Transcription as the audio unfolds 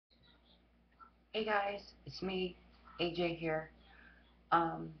Hey guys, it's me, AJ here.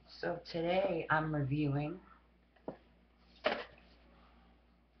 So today I'm reviewing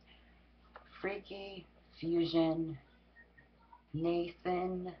Freaky Fusion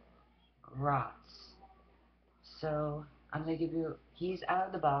Neighthan Rots. So I'm gonna give you, he's out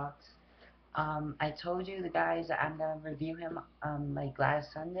of the box. I told you the guys that I'm gonna review him like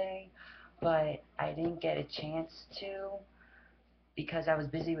last Sunday, but I didn't get a chance to because I was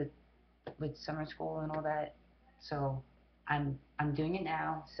busy with summer school and all that. So I'm doing it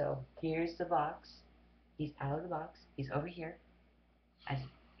now. So here's the box. He's out of the box. He's over here. As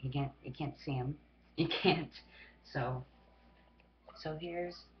you can't see him. You can't. So so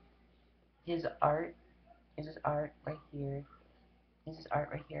his art. Here's his art right here. Here's his art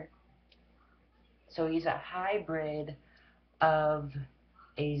right here. So he's a hybrid of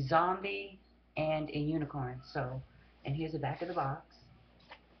a zombie and a unicorn. So and here's the back of the box.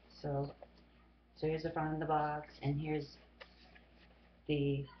 So so here's the front of the box and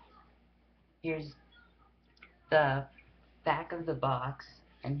the here's the back of the box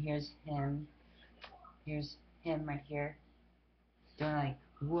and here's him right here doing like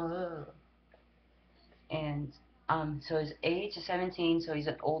whoa. And so his age is 17, so he's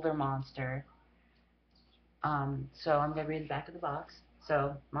an older monster. So I'm gonna read the back of the box.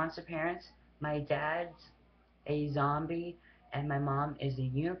 So monster parents, my dad's a zombie and my mom is a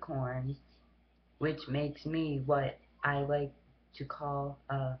unicorn, which makes me what I like to call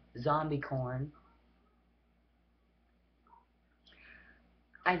a zombie corn.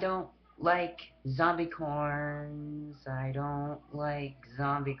 I don't like zombie corns. I don't like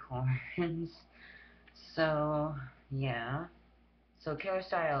zombie corns. So yeah. So killer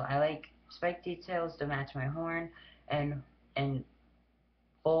style, I like spike details to match my horn and and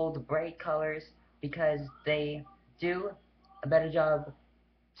bold bright colors because they do a better job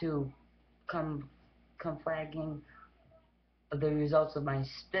to come come flagging the results of my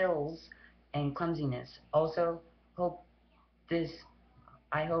spills and clumsiness. Also, hope this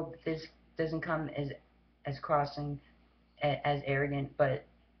I hope this doesn't come as crossing as arrogant, but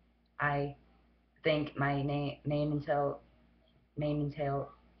I think my name and tail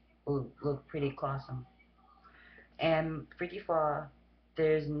will look pretty awesome. And Freaky Flaw,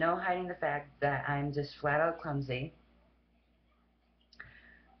 there's no hiding the fact that I'm just flat out clumsy.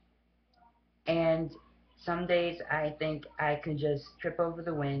 And some days I think I could just trip over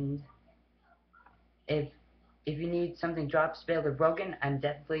the wind. If if you need something dropped, spilled, or broken, I'm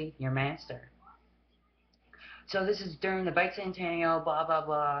definitely your master. So this is during the bike centennial, blah blah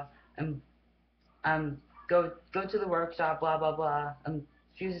blah. Um, go to the workshop, blah blah blah.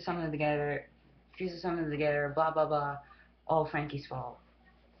 Fuses something together, blah blah blah. All Frankie's fault.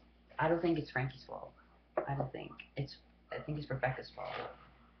 I don't think it's Frankie's fault. I don't think it's. I think it's Rebecca's fault.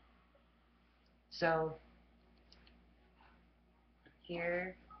 So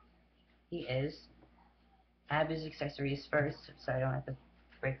here he is. Add his accessories first, so I don't have to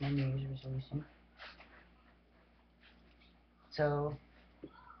break my New Year's resolution. So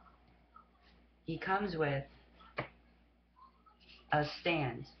he comes with a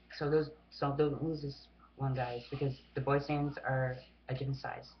stand. So don't lose this one, guys, because the boy stands are a different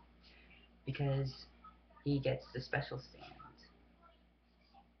size. Because he gets the special stand.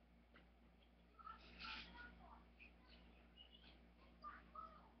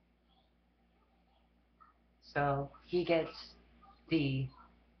 So he gets the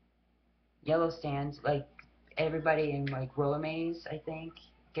yellow stands, like everybody in like roller maze, I think,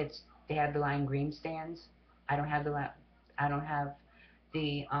 gets they have the lime green stands. I don't have I don't have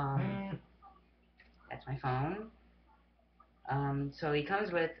the that's my phone. So he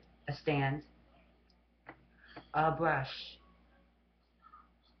comes with a stand, a brush,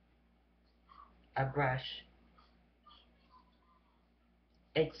 a brush.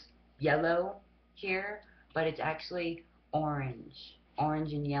 It's yellow here, but it's actually orange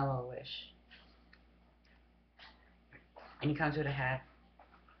and yellowish. And he comes with a hat.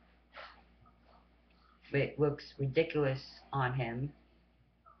 It looks ridiculous on him.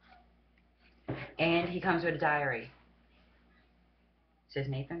 And he comes with a diary. It says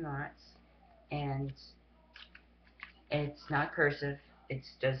Neighthan Lawrence, and it's not cursive. It's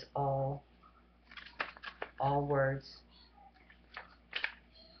just all words,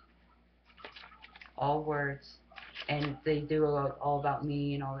 all words, and they do all about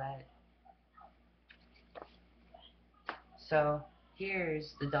me and all that. So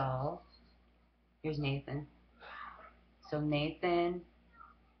here's the doll. Here's Neighthan. So Neighthan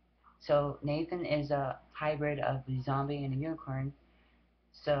is a hybrid of the zombie and a unicorn.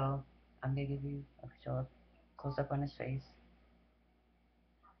 So I'm gonna give you a close up on his face.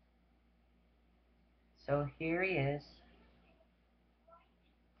 So here he is,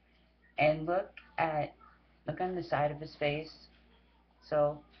 and look on the side of his face.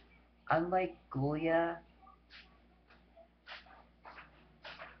 So unlike Gulia,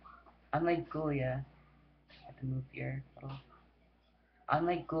 unlike Gulia, I have to move here a little.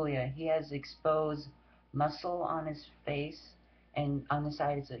 Unlike Gulia, he has exposed muscle on his face, and on the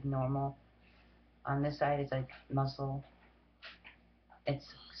side it's like normal. On this side it's like muscle. It's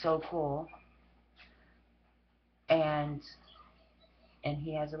so cool, and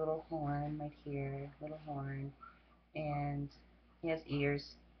he has a little horn right here, little horn, and he has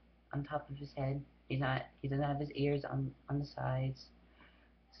ears on top of his head. He doesn't have his ears on the sides.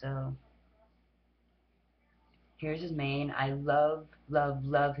 So here's his mane. I love, love,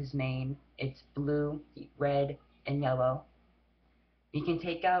 love his mane. It's blue, red, and yellow. You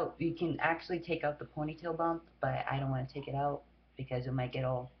can actually take out the ponytail bump, but I don't want to take it out because it might get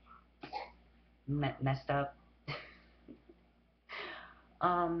all messed up.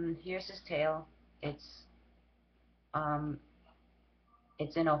 Here's his tail. It's um,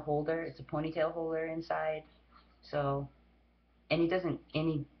 it's in a holder. It's a ponytail holder inside. So, and he doesn't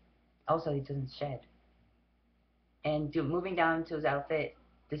shed. And moving down to his outfit,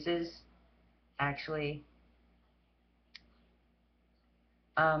 this is actually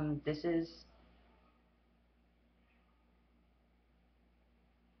this is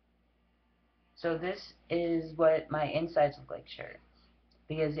so this is what my insides look like shirt,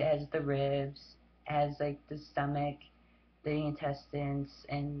 because it has the ribs, it has like the stomach, the intestines,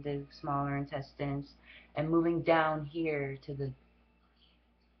 and the smaller intestines, and moving down here to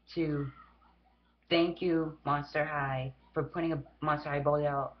thank you Monster High for putting a Monster High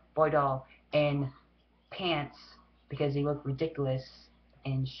boy doll in pants because they look ridiculous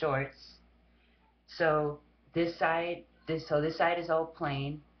in shorts. So this side is all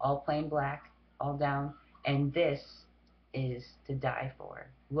plain black, all down, and this is to die for.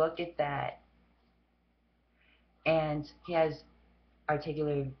 Look at that. And he has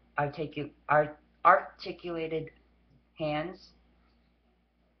articulated articulated hands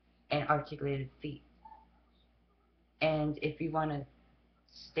and articulated feet. And if you want to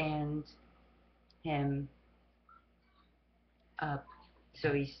stand him up,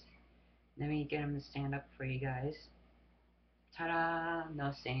 so he's let me get him to stand up for you guys. Ta-da!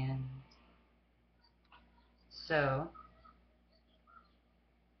 No stand. So,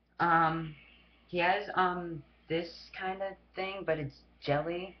 um, he has this kind of thing, but it's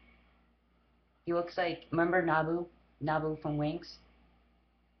jelly. He looks like, remember Nabu from Winx?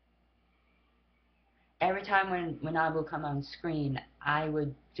 Every time when Nabu come on screen, I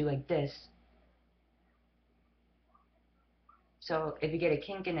would do like this. So if you get a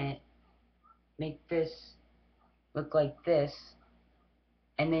kink in it, make this look like this,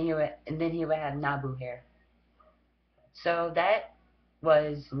 and then he would have Nabu hair. So that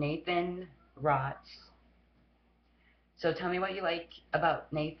was Neighthan Rots. So tell me what you like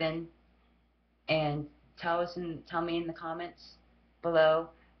about Neighthan, and tell me in the comments below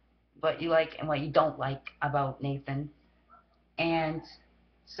what you like and what you don't like about Neighthan. And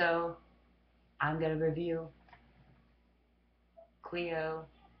so I'm gonna review Cleo.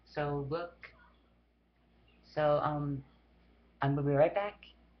 So look. So I'm gonna be right back.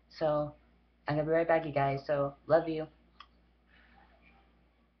 So I'm gonna be right back, you guys. So love you.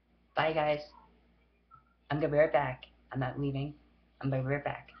 Bye, guys. I'm gonna be right back. I'm not leaving. I'm gonna be right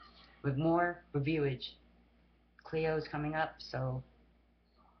back with more reviewage. Cleo's coming up, so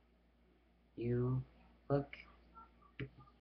you look